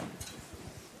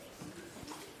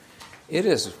It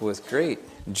is with great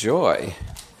joy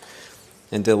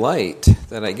and delight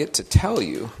that I get to tell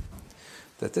you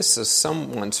that this is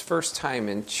someone's first time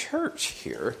in church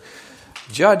here.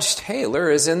 Judge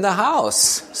Taylor is in the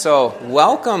house. So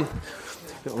welcome,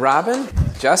 Robin,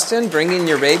 Justin, bringing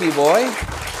your baby boy.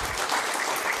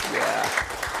 Yeah.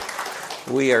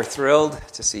 We are thrilled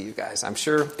to see you guys. I'm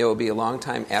sure it will be a long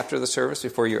time after the service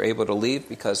before you're able to leave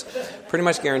because pretty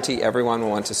much guarantee everyone will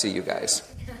want to see you guys.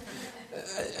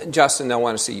 Justin, they'll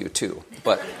want to see you too,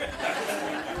 but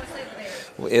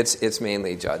it's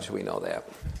mainly Judge. We know that.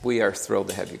 We are thrilled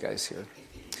to have you guys here.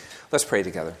 Let's pray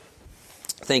together.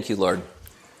 Thank you, Lord,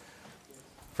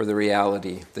 for the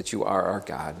reality that you are our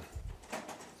God.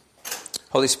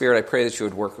 Holy Spirit, I pray that you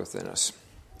would work within us.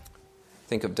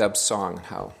 Think of Deb's song,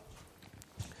 how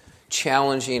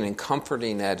challenging and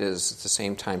comforting that is at the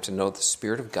same time to know the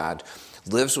Spirit of God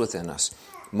lives within us,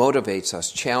 motivates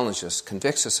us, challenges us,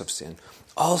 convicts us of sin,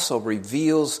 also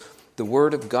reveals the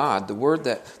Word of God, the Word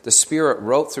that the Spirit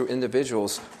wrote through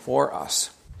individuals for us.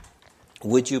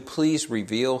 Would you please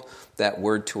reveal that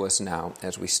Word to us now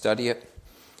as we study it?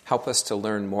 Help us to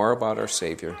learn more about our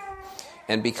Savior.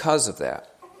 And because of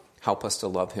that, help us to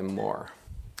love Him more.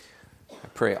 I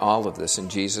pray all of this in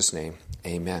Jesus' name.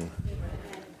 Amen.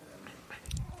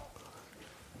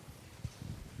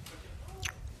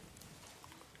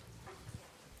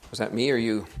 Was that me or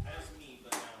you?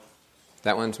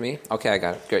 That one's me? Okay, I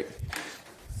got it. Great.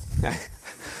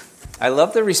 I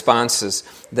love the responses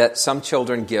that some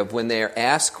children give when they are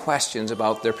asked questions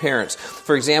about their parents.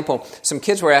 For example, some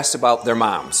kids were asked about their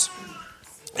moms.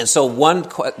 And so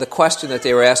the question that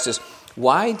they were asked is,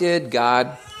 why did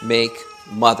God make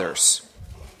mothers?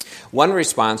 One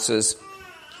response is,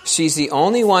 she's the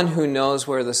only one who knows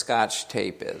where the Scotch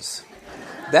tape is.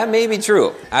 That may be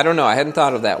true. I don't know. I hadn't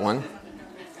thought of that one.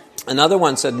 Another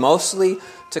one said, mostly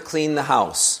to clean the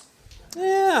house.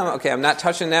 Yeah, okay, I'm not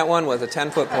touching that one with a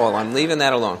 10-foot pole. I'm leaving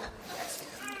that alone.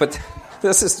 But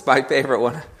this is my favorite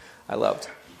one I loved.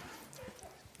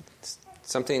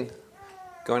 Something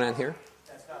going on here?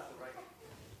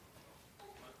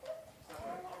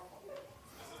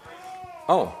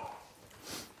 Oh.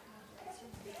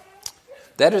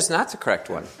 That is not the correct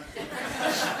one.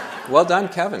 Well done,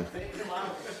 Kevin.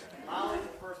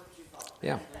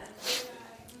 Yeah.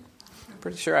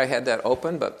 Pretty sure I had that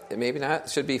open, but maybe not. It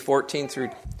should be 14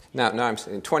 through, I'm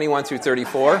saying 21 through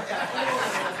 34.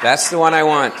 That's the one I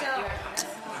want.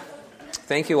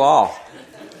 Thank you all.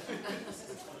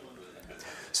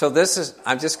 So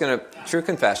I'm just going to, true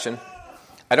confession,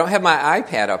 I don't have my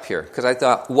iPad up here because I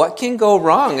thought, what can go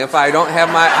wrong if I don't have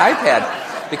my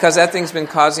iPad? Because that thing's been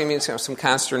causing me some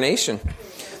consternation.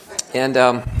 And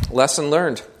lesson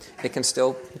learned, it can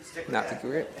still not be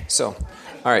great. So,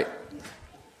 all right.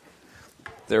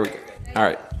 There we go. All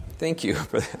right. Thank you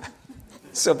for that.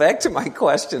 So back to my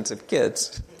questions of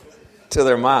kids to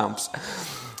their moms.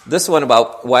 This one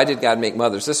about why did God make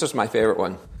mothers? This was my favorite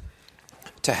one.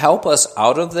 To help us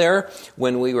out of there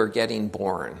when we were getting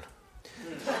born.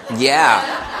 Yeah,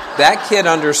 that kid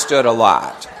understood a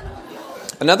lot.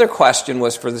 Another question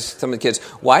was for some of the kids.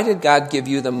 Why did God give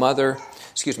you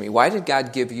why did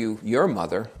God give you your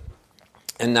mother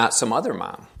and not some other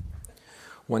mom?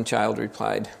 One child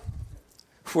replied,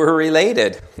 we're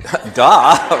related.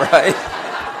 Duh, right?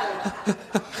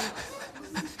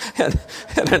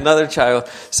 and another child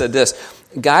said this,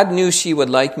 God knew she would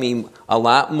like me a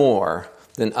lot more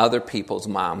than other people's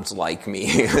moms like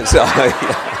me. So,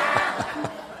 yeah.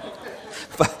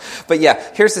 But yeah,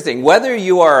 here's the thing. Whether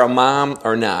you are a mom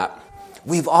or not,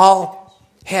 we've all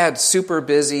had super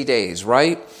busy days,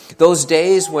 right? Those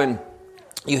days when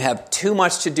you have too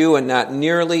much to do and not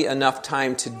nearly enough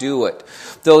time to do it.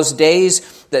 Those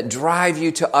days that drive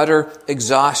you to utter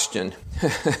exhaustion.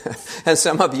 And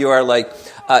some of you are like,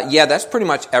 yeah, that's pretty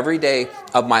much every day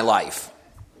of my life.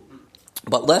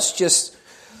 But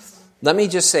let me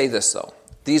just say this though.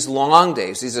 These long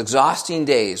days, these exhausting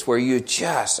days where you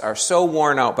just are so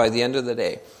worn out by the end of the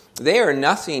day, they are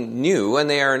nothing new and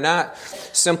they are not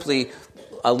simply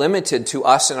limited to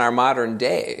us in our modern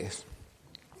day.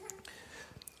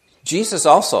 Jesus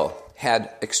also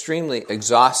had extremely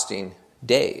exhausting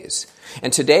days.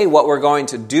 And today what we're going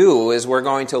to do is we're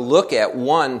going to look at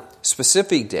one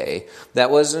specific day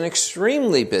that was an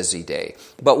extremely busy day.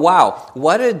 But wow,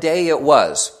 what a day it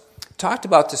was. Talked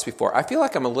about this before. I feel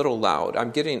like I'm a little loud. I'm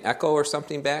getting echo or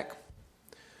something back.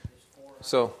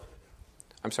 So,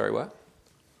 I'm sorry, what?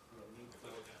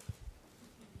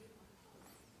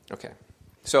 Okay.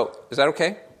 So, is that okay?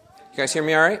 You guys hear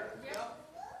me all right?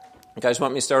 You guys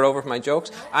want me to start over with my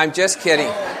jokes? I'm just kidding.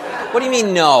 What do you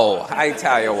mean, no? I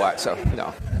tell you what, so,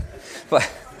 no.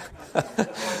 But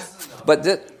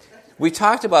But we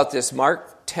talked about this,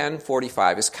 Mark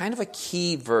 10:45. It's kind of a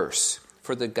key verse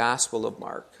for the Gospel of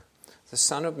Mark. The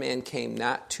Son of Man came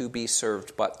not to be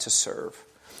served, but to serve.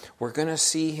 We're going to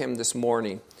see him this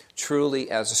morning truly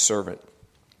as a servant.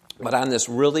 But on this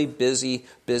really busy,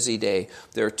 busy day,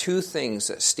 there are two things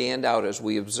that stand out as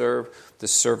we observe the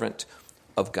servant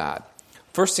of God.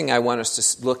 First thing I want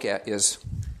us to look at is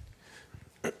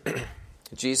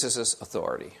Jesus'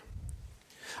 authority.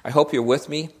 I hope you're with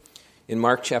me in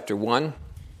Mark chapter 1.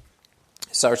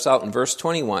 It starts out in verse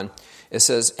 21. It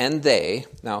says, and they,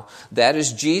 now that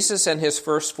is Jesus and his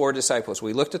first four disciples.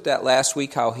 We looked at that last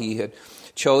week, how he had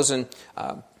chosen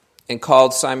and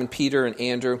called Simon Peter and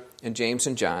Andrew and James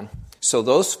and John. So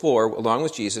those four, along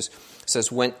with Jesus,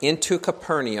 says, went into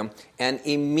Capernaum, and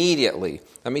immediately,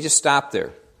 let me just stop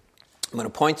there. I'm going to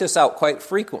point this out quite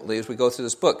frequently as we go through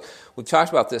this book. We've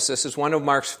talked about this. This is one of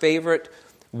Mark's favorite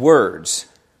words.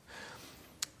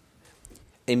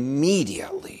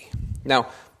 Immediately. Now,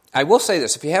 I will say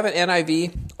this. If you have an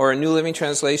NIV or a New Living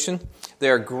Translation, they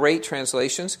are great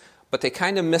translations, but they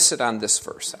kind of miss it on this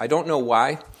verse. I don't know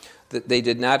why that they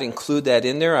did not include that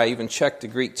in there. I even checked the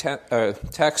Greek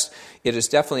text. It is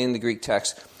definitely in the Greek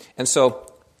text. And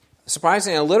so,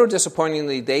 surprisingly, a little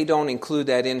disappointingly, they don't include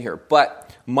that in here.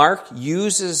 But Mark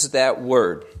uses that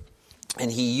word,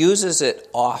 and he uses it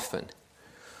often.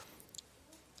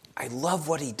 I love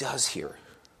what he does here.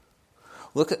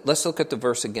 Let's look at the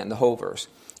verse again, the whole verse.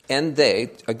 And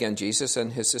they, again, Jesus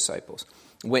and his disciples,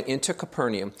 went into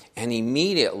Capernaum, and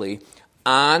immediately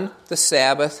on the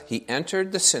Sabbath he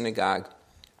entered the synagogue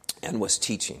and was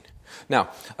teaching. Now,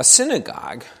 a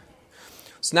synagogue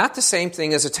is not the same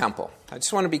thing as a temple. I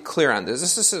just want to be clear on this.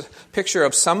 This is a picture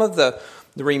of some of the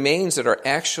remains that are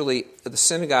actually the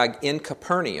synagogue in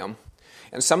Capernaum,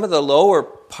 and some of the lower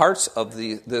parts of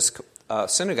this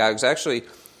synagogue is actually,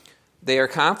 they are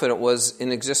confident, was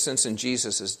in existence in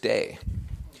Jesus' day.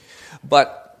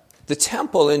 But the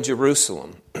temple in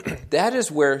Jerusalem, that is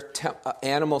where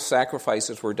animal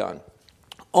sacrifices were done.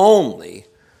 Only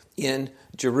in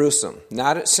Jerusalem,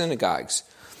 not at synagogues.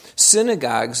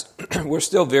 Synagogues were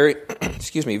still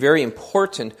very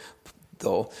important,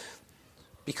 though,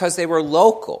 because they were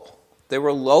local. They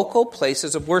were local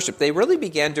places of worship. They really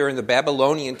began during the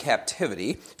Babylonian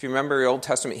captivity, if you remember your Old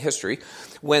Testament history,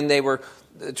 when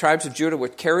the tribes of Judah were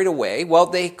carried away. Well,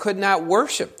 they could not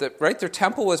worship. Right? Their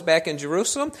temple was back in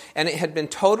Jerusalem, and it had been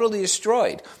totally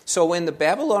destroyed. So in the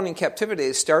Babylonian captivity,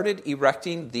 they started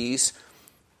erecting these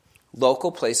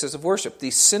local places of worship,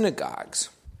 these synagogues.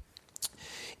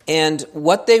 And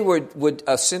what they would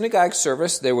a synagogue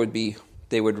service, they would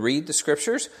read the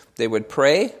scriptures, they would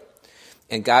pray,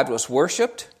 and God was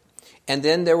worshipped, and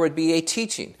then there would be a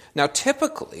teaching. Now,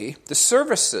 typically, the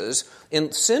services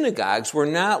in synagogues were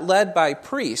not led by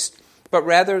priests, but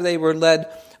rather they were led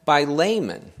by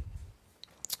laymen.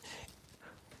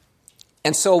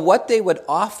 And so what they would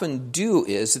often do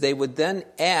is they would then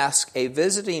ask a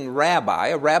visiting rabbi.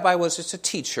 A rabbi was just a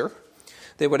teacher.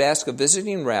 They would ask a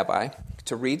visiting rabbi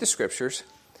to read the scriptures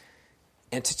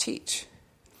and to teach.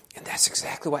 And that's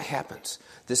exactly what happens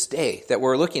this day that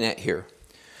we're looking at here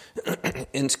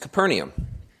in Capernaum.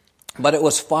 But it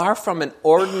was far from an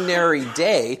ordinary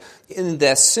day in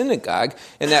that synagogue,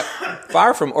 and that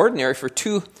far from ordinary for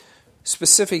two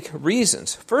specific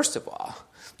reasons. First of all,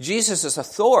 Jesus'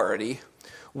 authority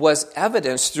was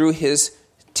evidenced through his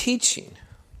teaching.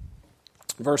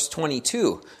 Verse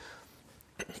 22,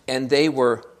 and they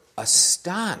were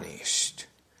astonished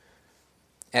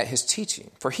at his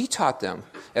teaching, for he taught them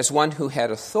as one who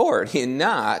had authority and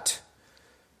not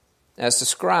as the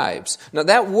scribes. Now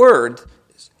that word,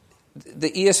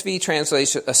 the ESV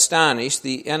translation astonished,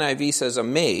 the NIV says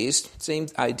amazed, same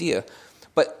idea,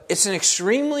 but it's an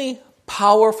extremely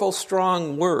powerful,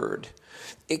 strong word.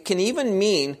 It can even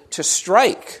mean to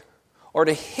strike or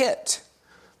to hit.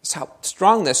 That's how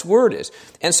strong this word is.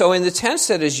 And so in the tense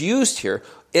that is used here,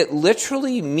 it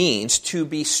literally means to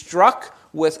be struck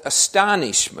with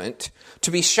astonishment,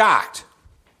 to be shocked.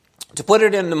 To put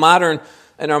it in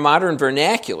our modern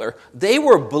vernacular, they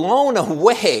were blown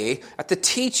away at the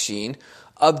teaching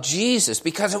of Jesus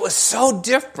because it was so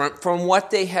different from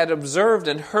what they had observed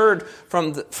and heard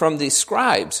from the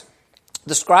scribes.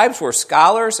 The scribes were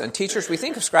scholars and teachers. We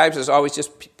think of scribes as always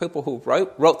just people who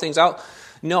wrote things out.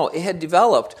 No, it had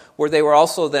developed where they were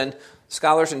also then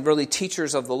scholars and really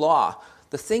teachers of the law.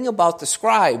 The thing about the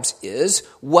scribes is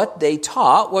what they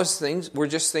taught were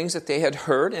just things that they had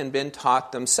heard and been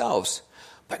taught themselves.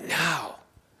 But now,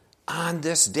 on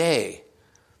this day,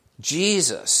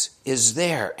 Jesus is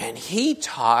there, and he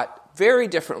taught very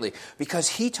differently because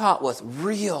he taught with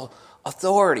real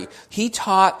authority. He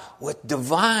taught with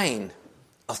divine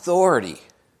authority.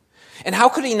 And how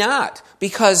could he not?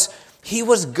 Because he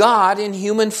was God in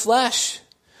human flesh.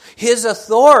 His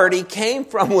authority came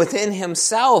from within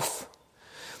himself.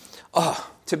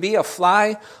 Oh, to be a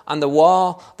fly on the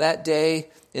wall that day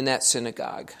in that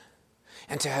synagogue,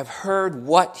 and to have heard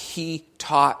what he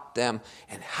taught them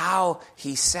and how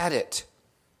he said it.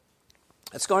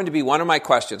 It's going to be one of my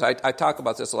questions. I talk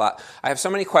about this a lot. I have so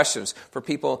many questions for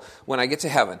people when I get to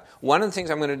heaven. One of the things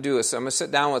I'm going to do is I'm going to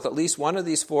sit down with at least one of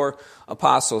these 4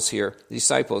 apostles here,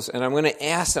 disciples, and I'm going to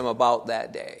ask them about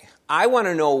that day. I want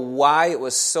to know why it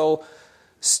was so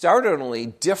startlingly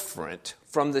different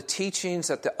from the teachings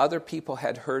that the other people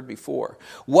had heard before.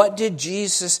 What did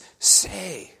Jesus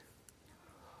say?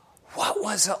 What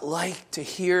was it like to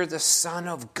hear the Son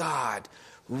of God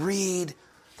read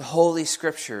the Holy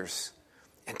Scriptures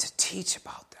and to teach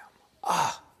about them?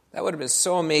 That would have been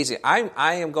so amazing. I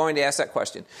am going to ask that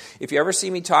question. If you ever see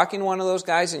me talking to one of those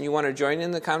guys and you want to join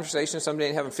in the conversation someday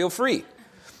in heaven, feel free.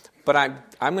 But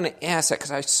I'm going to ask that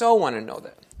because I so want to know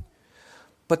that.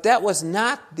 But that was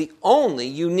not the only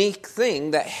unique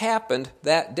thing that happened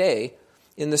that day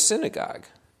in the synagogue,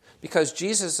 because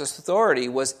Jesus' authority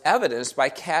was evidenced by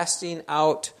casting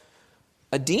out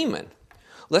a demon.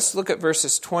 Let's look at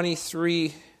verses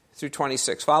 23 through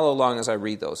 26. Follow along as I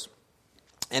read those.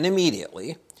 And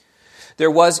immediately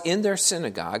there was in their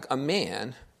synagogue a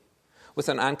man with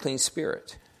an unclean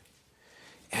spirit.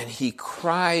 And he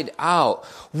cried out,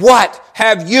 "What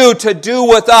have you to do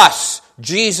with us,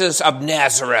 Jesus of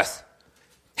Nazareth?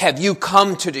 Have you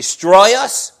come to destroy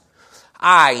us?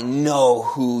 I know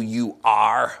who you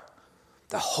are,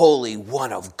 the Holy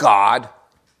One of God."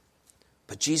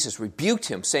 But Jesus rebuked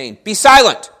him, saying, "Be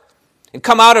silent, and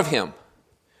come out of him."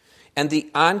 And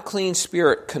the unclean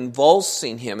spirit,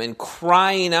 convulsing him and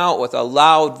crying out with a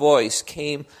loud voice,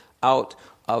 came out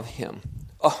of him.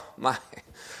 Oh my,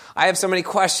 I have so many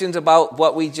questions about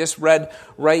what we just read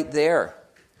right there.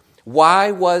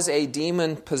 Why was a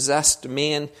demon-possessed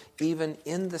man even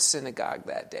in the synagogue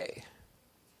that day?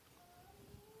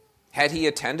 Had he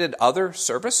attended other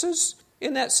services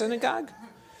in that synagogue?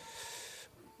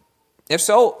 If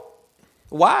so,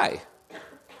 why?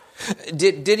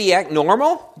 Did he act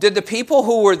normal? Did the people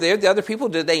who were there, the other people,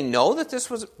 did they know that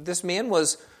this man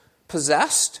was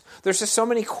possessed? There's just so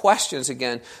many questions,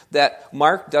 again, that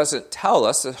Mark doesn't tell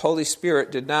us. The Holy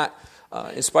Spirit did not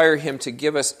inspire him to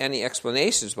give us any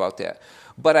explanations about that.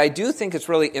 But I do think it's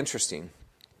really interesting.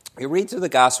 You read through the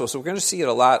Gospels, so we're going to see it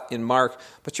a lot in Mark,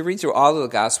 but you read through all of the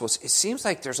Gospels, it seems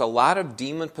like there's a lot of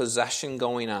demon possession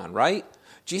going on, right?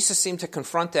 Jesus seemed to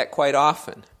confront that quite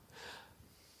often.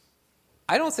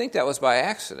 I don't think that was by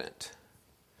accident.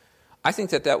 I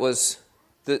think that was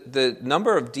the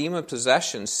number of demon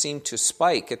possessions seemed to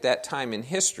spike at that time in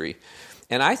history.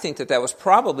 And I think that was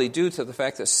probably due to the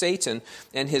fact that Satan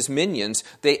and his minions,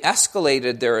 they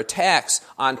escalated their attacks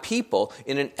on people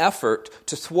in an effort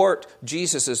to thwart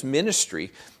Jesus'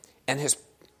 ministry and his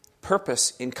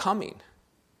purpose in coming.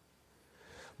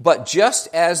 But just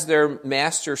as their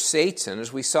master Satan,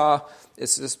 as we saw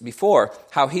this before,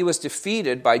 how he was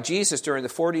defeated by Jesus during the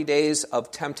 40 days of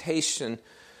temptation,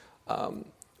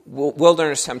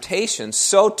 wilderness temptation,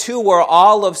 so too were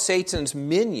all of Satan's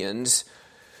minions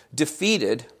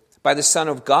defeated by the Son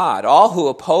of God, all who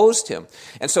opposed him.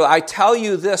 And so I tell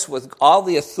you this with all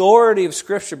the authority of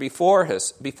Scripture before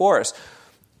us,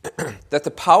 that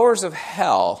the powers of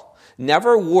hell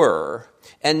never were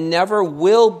and never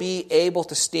will be able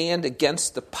to stand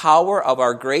against the power of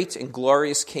our great and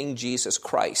glorious King Jesus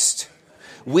Christ.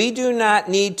 We do not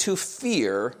need to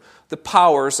fear the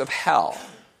powers of hell.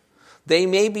 They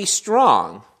may be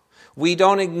strong. We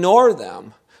don't ignore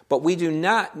them, but we do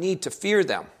not need to fear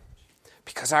them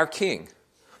because our King,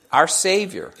 our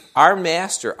Savior, our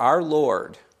Master, our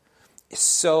Lord is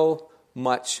so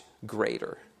much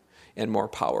greater and more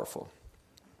powerful.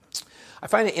 I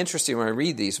find it interesting when I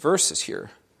read these verses here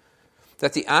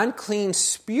that the unclean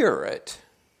spirit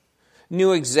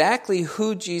knew exactly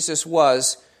who Jesus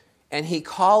was and he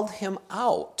called him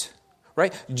out.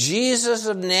 Right? Jesus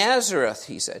of Nazareth,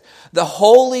 he said, the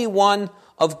Holy One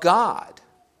of God.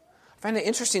 I find it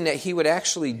interesting that he would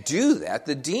actually do that.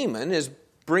 The demon is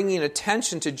bringing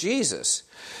attention to Jesus.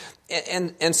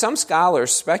 And some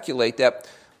scholars speculate that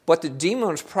what the demon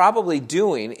was probably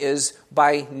doing is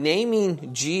by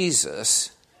naming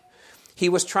Jesus, he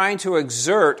was trying to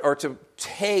exert or to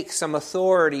take some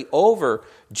authority over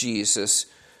Jesus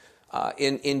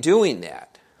in doing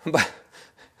that.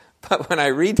 But when I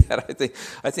read that,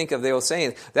 I think of the old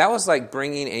saying, that was like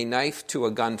bringing a knife to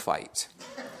a gunfight.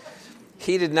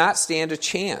 He did not stand a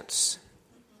chance.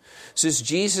 says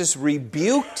Jesus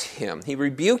rebuked him. He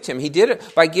rebuked him. He did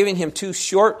it by giving him two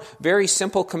short, very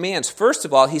simple commands. First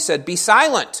of all, he said, be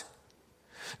silent.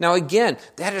 Now again,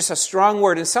 that is a strong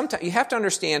word. And sometimes you have to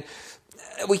understand,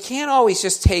 we can't always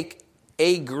just take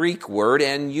a Greek word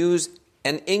and use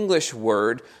an English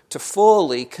word to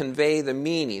fully convey the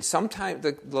meaning. Sometimes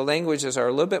the languages are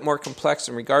a little bit more complex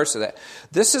in regards to that.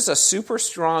 This is a super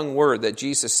strong word that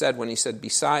Jesus said when he said, be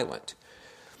silent.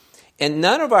 And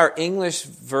none of our English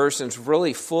versions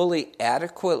really fully,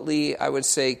 adequately, I would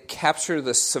say, capture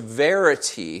the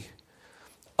severity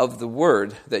of the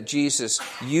word that Jesus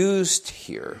used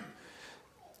here.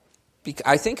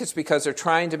 I think it's because they're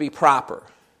trying to be proper.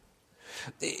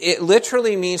 It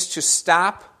literally means to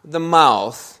stop the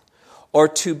mouth or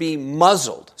to be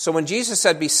muzzled. So when Jesus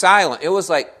said be silent, it was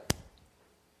like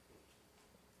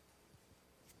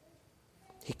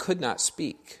he could not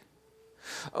speak.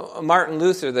 Martin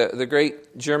Luther, the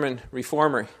great German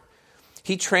reformer,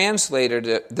 he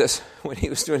translated this when he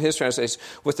was doing his translation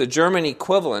with the German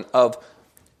equivalent of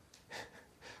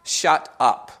shut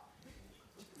up.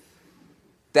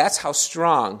 That's how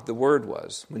strong the word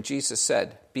was when Jesus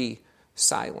said, be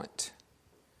silent.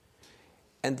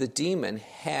 And the demon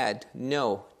had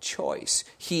no choice.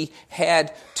 He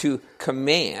had to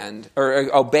command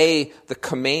or obey the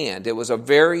command. It was a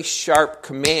very sharp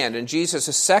command. And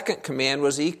Jesus' second command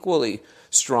was equally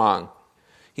strong.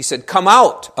 He said, come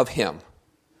out of him.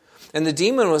 And the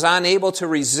demon was unable to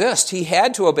resist. He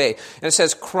had to obey. And it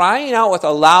says, crying out with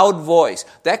a loud voice.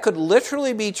 That could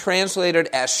literally be translated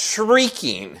as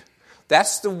shrieking.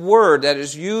 That's the word that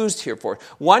is used here for it.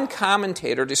 One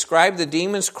commentator described the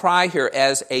demon's cry here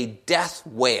as a death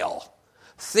wail.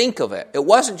 Think of it. It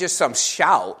wasn't just some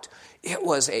shout. It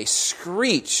was a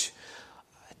screech,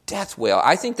 a death wail.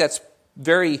 I think that's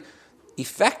very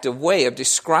effective way of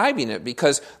describing it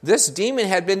because this demon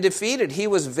had been defeated. He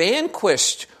was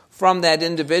vanquished from that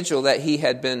individual that he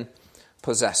had been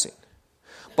possessing.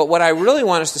 But what I really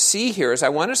want us to see here is I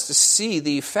want us to see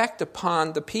the effect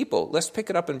upon the people. Let's pick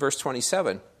it up in verse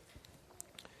 27.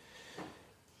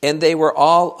 And they were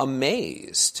all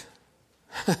amazed.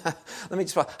 Let me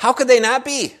just pause. How could they not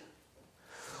be?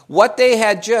 What they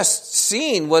had just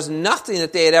seen was nothing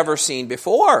that they had ever seen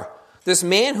before. This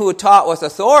man who had taught with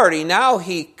authority, now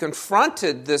he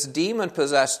confronted this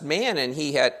demon-possessed man and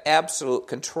he had absolute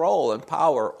control and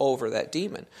power over that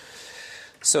demon.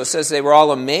 So it says they were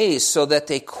all amazed so that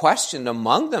they questioned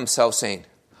among themselves saying,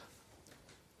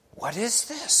 what is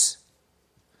this?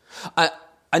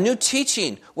 A new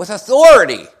teaching with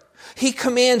authority. He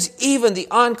commands even the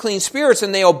unclean spirits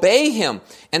and they obey him.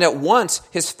 And at once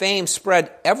his fame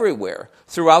spread everywhere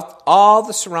throughout all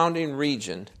the surrounding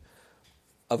region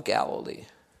of Galilee.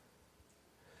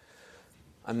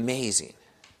 Amazing.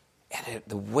 And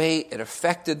the way it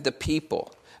affected the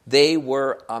people, they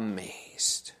were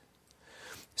amazed.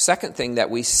 Second thing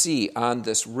that we see on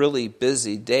this really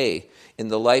busy day in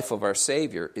the life of our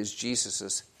Savior is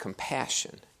Jesus'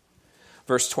 compassion.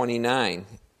 Verse 29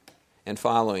 and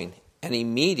following, and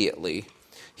immediately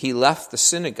he left the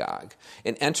synagogue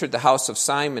and entered the house of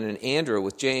Simon and Andrew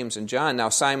with James and John. Now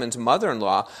Simon's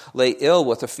mother-in-law lay ill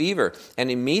with a fever, and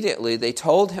immediately they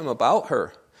told him about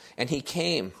her. And he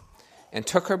came and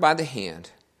took her by the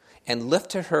hand and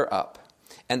lifted her up,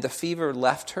 and the fever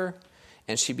left her,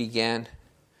 and she began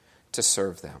to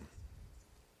serve them.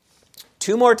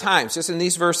 Two more times, just in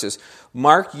these verses,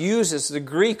 Mark uses the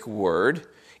Greek word.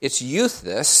 It's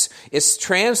euthys. It's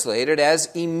translated as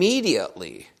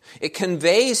immediately. It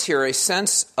conveys here a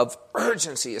sense of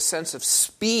urgency, a sense of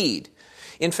speed.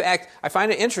 In fact, I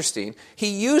find it interesting. He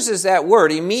uses that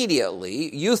word immediately,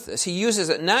 euthys. He uses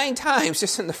it 9 times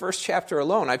just in the first chapter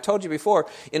alone. I've told you before,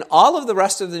 in all of the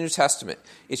rest of the New Testament,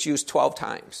 it's used 12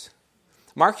 times.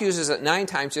 Mark uses it 9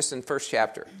 times just in the first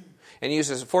chapter. And he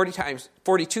uses it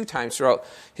 42 times throughout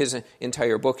his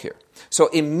entire book here. So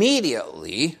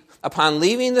immediately, upon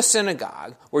leaving the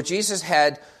synagogue, where Jesus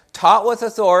had taught with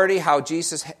authority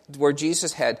where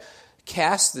Jesus had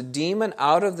cast the demon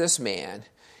out of this man,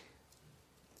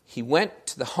 he went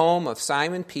to the home of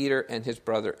Simon Peter and his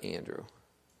brother Andrew.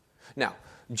 Now,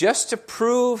 just to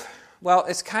prove, well,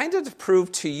 it's kind of to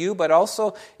prove to you, but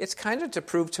also it's kind of to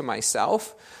prove to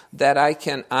myself that I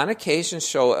can on occasion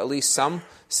show at least some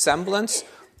semblance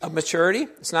of maturity.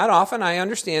 It's not often, I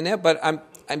understand that, but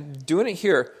I'm doing it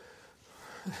here.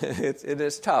 It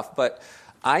is tough, but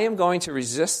I am going to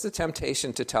resist the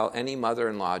temptation to tell any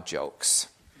mother-in-law jokes.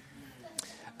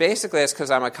 Basically, that's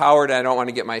because I'm a coward and I don't want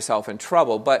to get myself in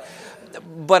trouble, but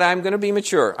I'm going to be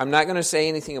mature. I'm not going to say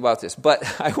anything about this, but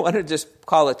I want to just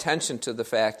call attention to the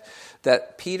fact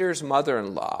that Peter's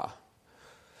mother-in-law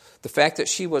The fact that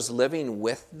she was living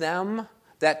with them,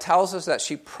 that tells us that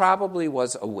she probably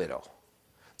was a widow.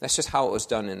 That's just how it was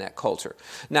done in that culture.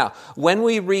 Now, when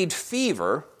we read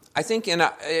fever, I think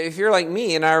if you're like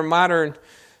me, in our modern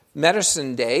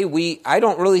medicine day, I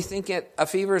don't really think a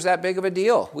fever is that big of a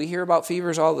deal. We hear about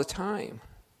fevers all the time.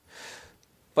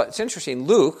 But it's interesting,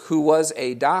 Luke, who was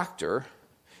a doctor,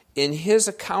 in his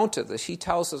account of this, he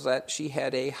tells us that she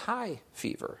had a high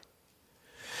fever.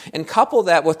 And couple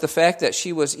that with the fact that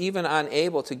she was even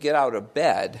unable to get out of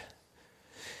bed,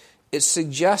 it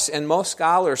suggests, and most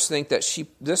scholars think, that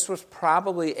this was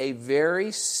probably a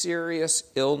very serious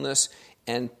illness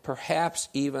and perhaps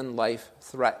even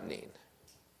life-threatening.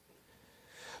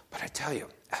 But I tell you,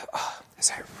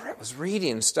 as I was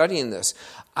reading and studying this,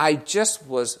 I just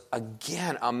was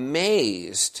again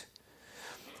amazed,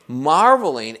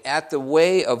 marveling at the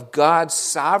way of God's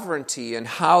sovereignty and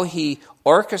how He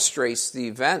orchestrates the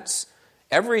events,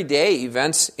 everyday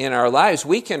events in our lives.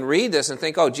 We can read this and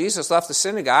think, oh, Jesus left the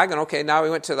synagogue, and okay, now he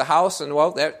went to the house, and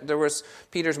well, there was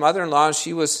Peter's mother-in-law, and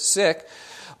she was sick.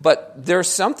 But there's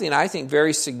something, I think,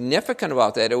 very significant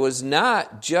about that. It was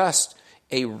not just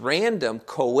a random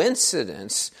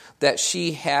coincidence that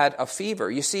she had a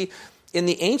fever. You see, in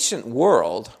the ancient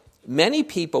world, many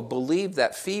people believed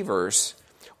that fevers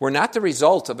were not the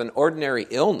result of an ordinary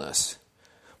illness,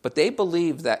 but they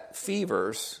believed that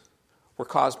fevers were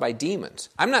caused by demons.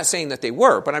 I'm not saying that they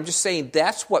were, but I'm just saying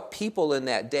that's what people in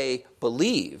that day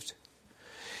believed.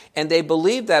 And they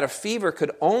believed that a fever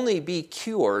could only be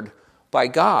cured by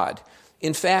God.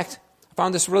 In fact, I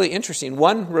found this really interesting.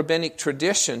 One rabbinic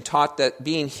tradition taught that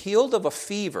being healed of a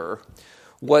fever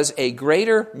was a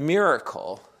greater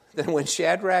miracle than when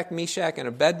Shadrach, Meshach, and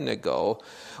Abednego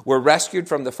were rescued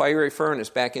from the fiery furnace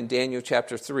back in Daniel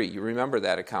chapter 3. You remember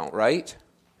that account, right?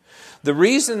 The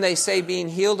reason they say being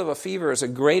healed of a fever is a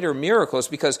greater miracle is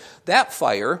because that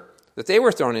fire that they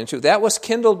were thrown into, that was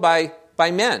kindled by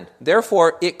men.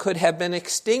 Therefore, it could have been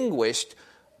extinguished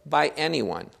by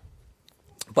anyone.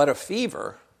 But a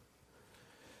fever,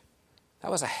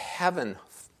 that was a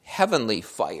heavenly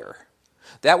fire.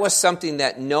 That was something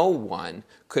that no one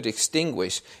could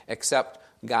extinguish except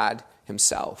God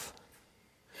himself.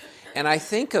 And I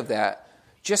think of that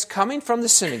just coming from the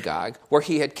synagogue where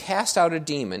he had cast out a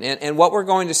demon. And what we're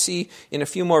going to see in a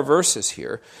few more verses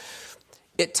here,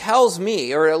 it tells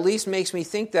me, or at least makes me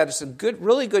think that it's a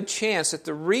really good chance that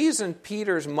the reason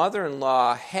Peter's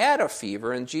mother-in-law had a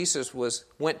fever and Jesus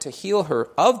went to heal her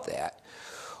of that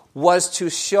was to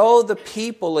show the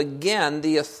people again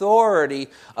the authority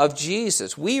of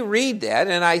Jesus. We read that,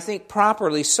 and I think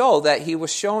properly so, that he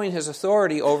was showing his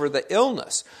authority over the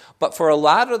illness. But for a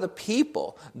lot of the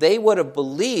people, they would have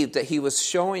believed that he was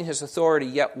showing his authority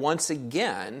yet once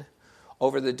again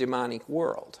over the demonic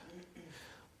world.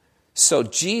 So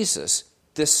Jesus,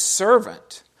 this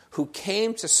servant who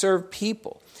came to serve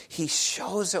people, he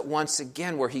shows it once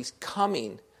again where he's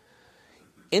coming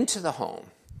into the home.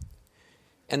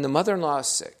 And the mother-in-law is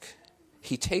sick.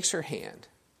 He takes her hand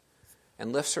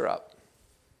and lifts her up.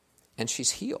 And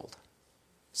she's healed.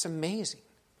 It's amazing.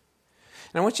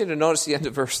 And I want you to notice the end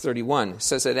of verse 31. It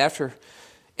says that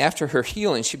after her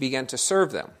healing, she began to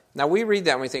serve them. Now we read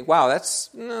that and we think, wow, that's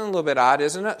a little bit odd,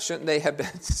 isn't it? Shouldn't they have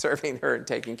been serving her and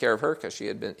taking care of her because she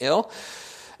had been ill?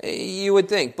 You would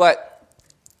think. But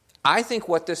I think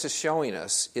what this is showing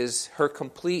us is her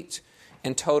complete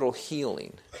and total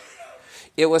healing.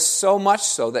 It was so much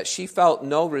so that she felt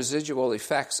no residual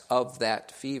effects of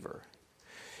that fever.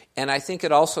 And I think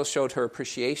it also showed her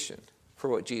appreciation for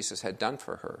what Jesus had done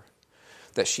for her,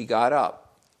 that she got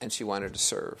up and she wanted to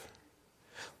serve.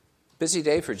 Busy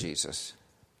day for Jesus.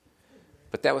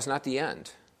 But that was not the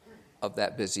end of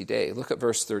that busy day. Look at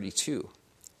verse 32.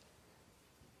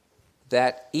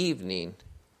 That evening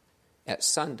at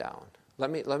sundown. Let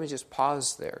me just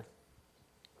pause there.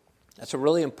 That's a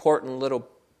really important little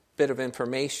bit of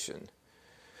information.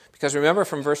 Because remember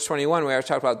from verse 21, we already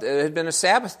talked about it had been a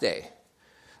Sabbath day.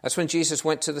 That's when Jesus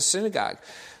went to the synagogue.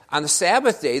 On the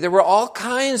Sabbath day, there were all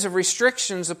kinds of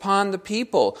restrictions upon the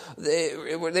people.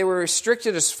 They were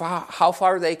restricted as how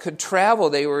far they could travel.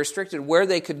 They were restricted where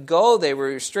they could go. They were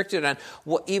restricted on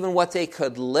even what they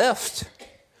could lift.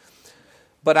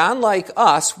 But unlike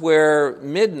us, where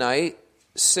midnight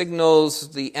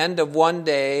signals the end of one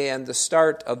day and the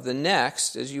start of the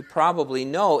next, as you probably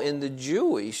know, in the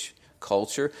Jewish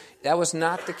culture, that was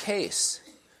not the case.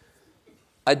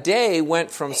 A day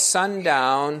went from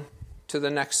sundown to the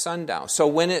next sundown. So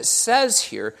when it says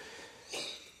here,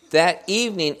 that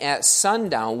evening at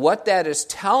sundown, what that is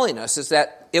telling us is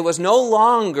that it was no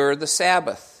longer the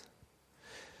Sabbath.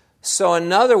 So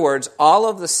in other words, all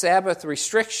of the Sabbath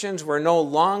restrictions were no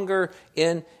longer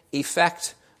in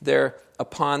effect there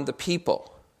upon the people.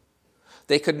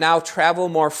 They could now travel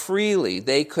more freely.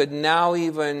 They could now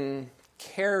even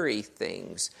carry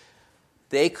things.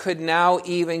 They could now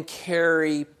even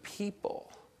carry people,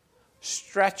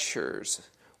 stretchers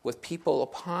with people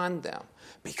upon them,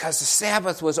 because the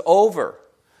Sabbath was over.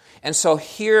 And so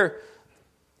here,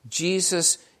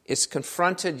 Jesus is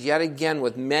confronted yet again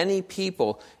with many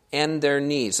people and their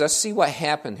needs. Let's see what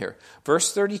happened here.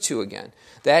 Verse 32 again.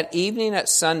 That evening at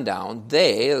sundown,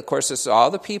 they, of course, this is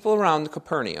all the people around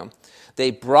Capernaum,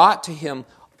 they brought to him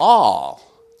all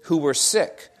who were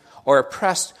sick or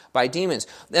oppressed by demons.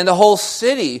 And the whole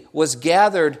city was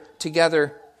gathered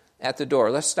together at the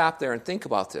door. Let's stop there and think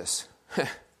about this.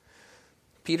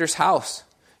 Peter's house.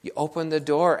 You open the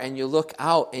door and you look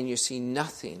out and you see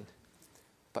nothing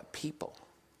but people.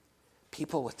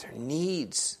 People with their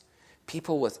needs.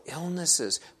 People with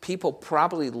illnesses. People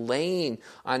probably laying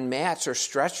on mats or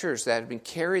stretchers that have been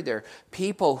carried there.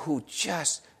 People who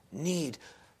just need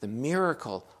the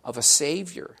miracle of a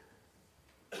Savior.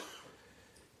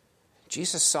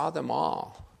 Jesus saw them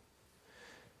all.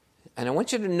 And I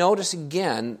want you to notice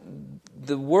again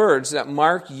the words that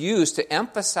Mark used to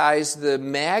emphasize the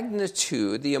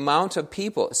magnitude, the amount of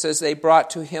people. It says they brought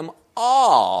to him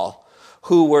all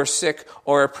who were sick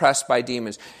or oppressed by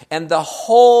demons. And the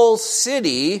whole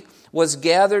city was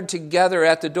gathered together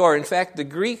at the door. In fact, the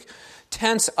Greek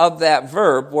tense of that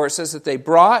verb, where it says that they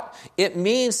brought, it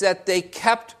means that they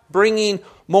kept bringing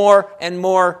more and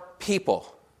more people.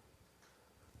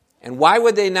 And why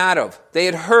would they not have? They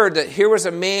had heard that here was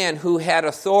a man who had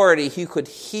authority. He could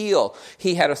heal.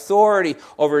 He had authority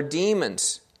over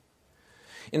demons.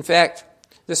 In fact,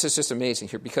 this is just amazing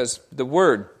here because the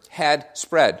word had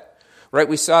spread. Right?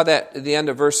 We saw that at the end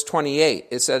of verse 28.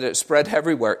 It said it spread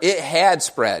everywhere. It had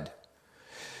spread.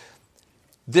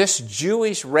 This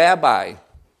Jewish rabbi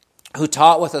who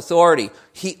taught with authority,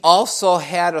 he also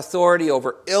had authority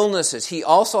over illnesses. He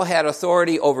also had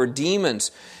authority over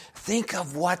demons. Think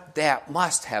of what that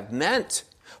must have meant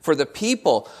for the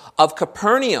people of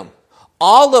Capernaum.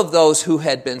 All of those who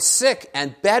had been sick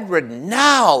and bedridden,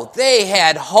 now they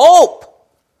had hope.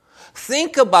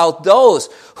 Think about those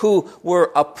who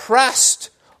were oppressed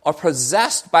or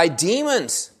possessed by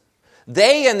demons.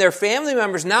 They and their family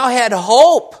members now had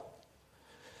hope.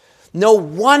 No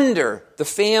wonder the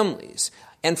families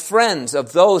and friends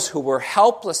of those who were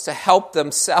helpless to help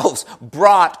themselves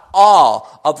brought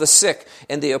all of the sick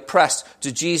and the oppressed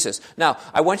to Jesus. Now,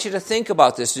 I want you to think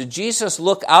about this. Did Jesus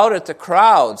look out at the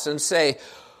crowds and say,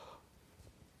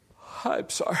 I'm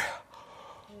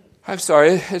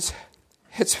sorry, it's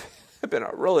been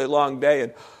a really long day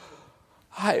and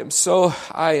I am so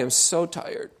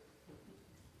tired.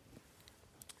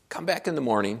 Come back in the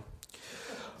morning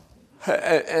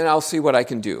and I'll see what I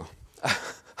can do.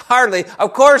 Hardly,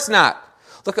 of course not.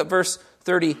 Look at verse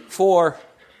 34.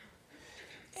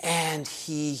 And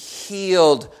he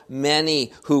healed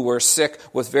many who were sick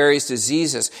with various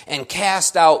diseases and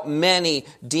cast out many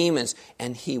demons.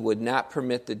 And he would not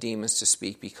permit the demons to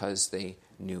speak because they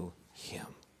knew him.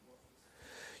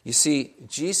 You see,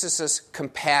 Jesus'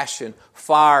 compassion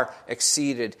far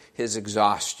exceeded his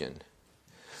exhaustion.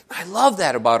 I love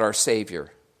that about our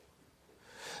Savior.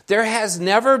 There has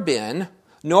never been,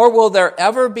 nor will there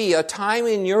ever be, a time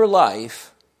in your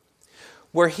life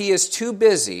where he is too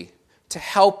busy to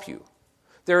help you.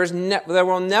 There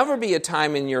will never be a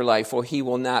time in your life where he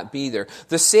will not be there.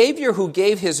 The Savior who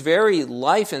gave his very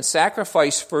life and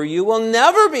sacrifice for you will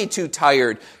never be too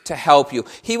tired to help you.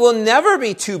 He will never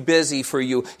be too busy for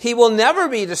you. He will never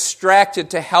be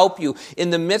distracted to help you in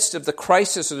the midst of the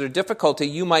crisis or the difficulty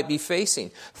you might be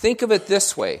facing. Think of it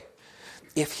this way.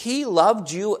 If he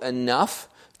loved you enough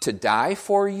to die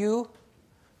for you,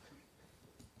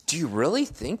 do you really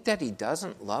think that he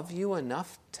doesn't love you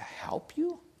enough to help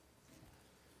you?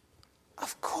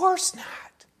 Of course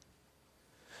not.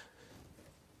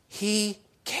 He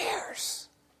cares.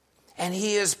 And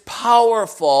he is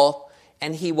powerful,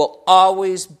 and he will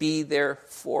always be there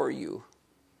for you.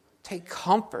 Take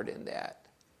comfort in that.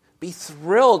 Be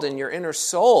thrilled in your inner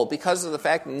soul because of the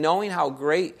fact of knowing how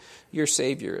great your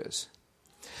Savior is.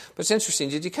 But it's interesting.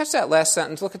 Did you catch that last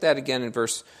sentence? Look at that again in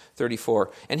verse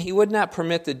 34. And he would not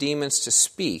permit the demons to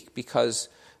speak because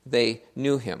they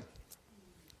knew him.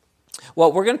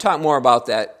 Well, we're going to talk more about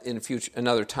that in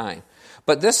another time.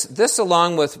 But this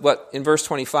along with what in verse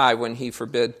 25 when he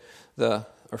forbade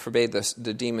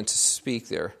the demon to speak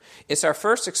there, it's our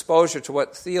first exposure to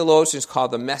what theologians call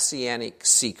the messianic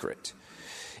secret.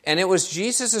 And it was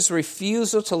Jesus'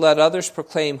 refusal to let others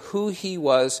proclaim who he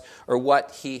was or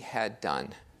what he had done.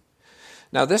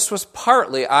 Now, this was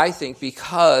partly, I think,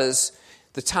 because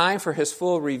The time for his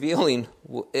full revealing,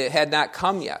 it had not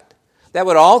come yet. That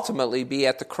would ultimately be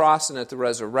at the cross and at the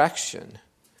resurrection.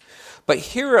 But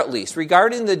here at least,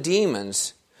 regarding the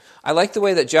demons, I like the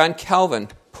way that John Calvin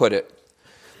put it.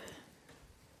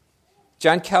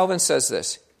 John Calvin says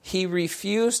this: he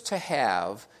refused to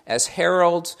have as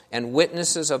heralds and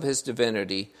witnesses of his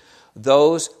divinity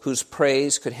those whose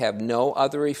praise could have no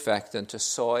other effect than to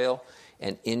soil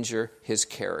and injure his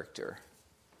character.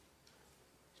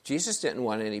 Jesus didn't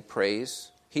want any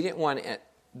praise. He didn't want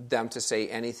them to say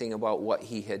anything about what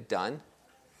he had done.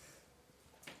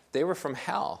 They were from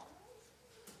hell.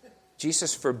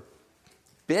 Jesus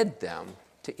forbid them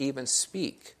to even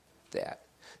speak that.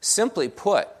 Simply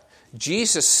put,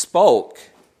 Jesus spoke,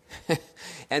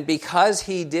 and because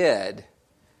he did,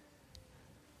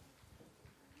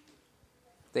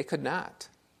 they could not.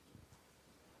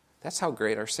 That's how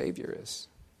great our Savior is.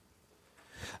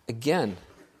 Again,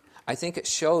 I think it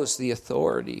shows the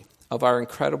authority of our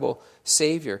incredible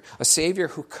Savior, a Savior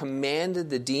who commanded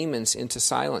the demons into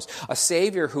silence, a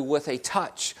Savior who with a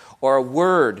touch or a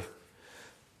word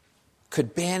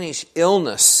could banish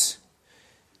illness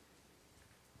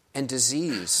and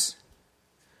disease.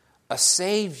 A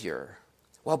Savior,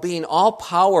 while being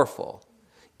all-powerful,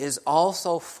 is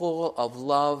also full of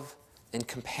love and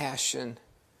compassion.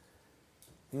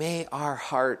 May our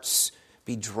hearts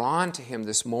be drawn to him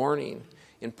this morning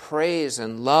in praise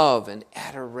and love and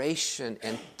adoration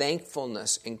and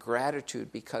thankfulness and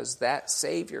gratitude, because that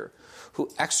Savior who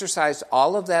exercised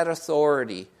all of that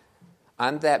authority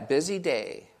on that busy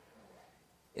day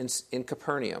in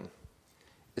Capernaum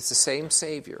is the same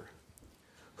Savior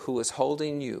who is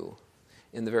holding you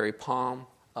in the very palm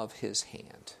of his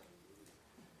hand.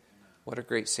 What a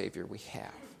great Savior we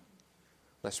have.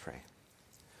 Let's pray.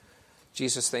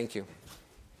 Jesus, thank you.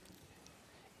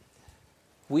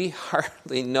 We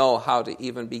hardly know how to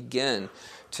even begin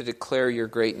to declare your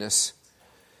greatness,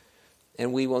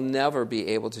 and we will never be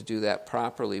able to do that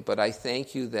properly. But I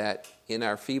thank you that in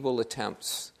our feeble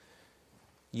attempts,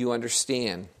 you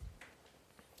understand,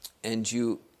 and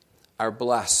you are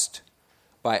blessed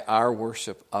by our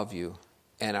worship of you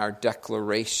and our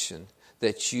declaration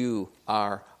that you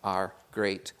are our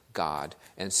great God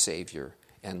and Savior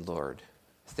and Lord.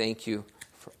 Thank you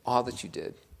for all that you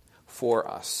did for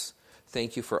us.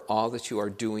 Thank you for all that you are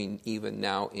doing even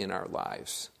now in our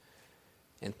lives.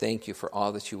 And thank you for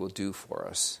all that you will do for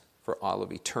us for all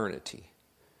of eternity.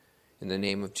 In the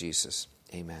name of Jesus,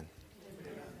 amen.